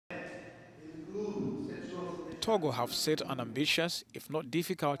Togo have set an ambitious, if not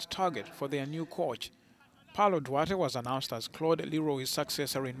difficult, target for their new coach. Paulo Duarte was announced as Claude Leroy's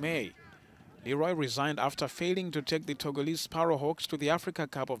successor in May. Leroy resigned after failing to take the Togolese Sparrowhawks to the Africa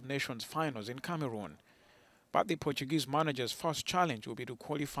Cup of Nations finals in Cameroon. But the Portuguese manager's first challenge will be to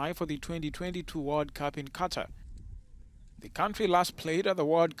qualify for the 2022 World Cup in Qatar. The country last played at the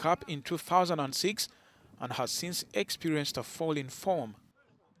World Cup in 2006 and has since experienced a fall in form.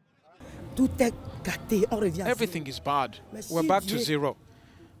 Everything is bad. We're back to zero.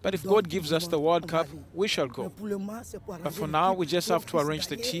 But if God gives us the World Cup, we shall go. But for now, we just have to arrange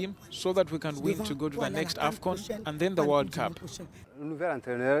the team so that we can win to go to the next AFCON and then the World Cup.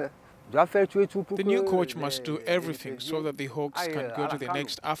 The new coach must do everything so that the Hawks can go to the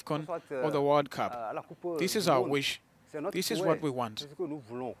next AFCON or the World Cup. This is our wish. This is what we want.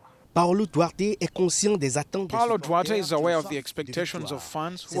 Paulo Duarte est conscient des attentes. Paulo Duarte is aware of the expectations of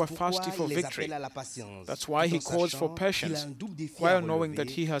fans who are thirsty for victory. That's why he calls for patience, while knowing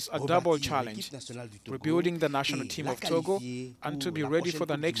that he has a double challenge: rebuilding the national team of Togo and to be ready for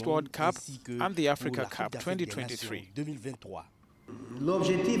the next World Cup and the Africa Cup 2023.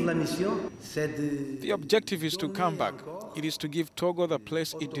 The objective is to come back. It is to give Togo the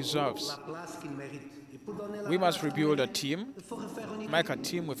place it deserves. We must rebuild a team, make a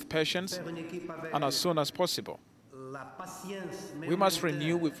team with patience, and as soon as possible. We must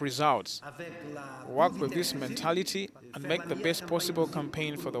renew with results, work with this mentality, and make the best possible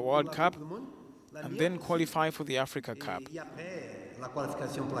campaign for the World Cup, and then qualify for the Africa Cup.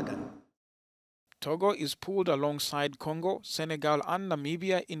 Togo is pooled alongside Congo, Senegal, and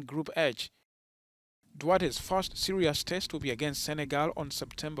Namibia in Group H. Duarte's first serious test will be against Senegal on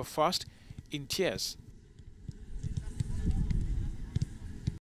September 1st in Thiès.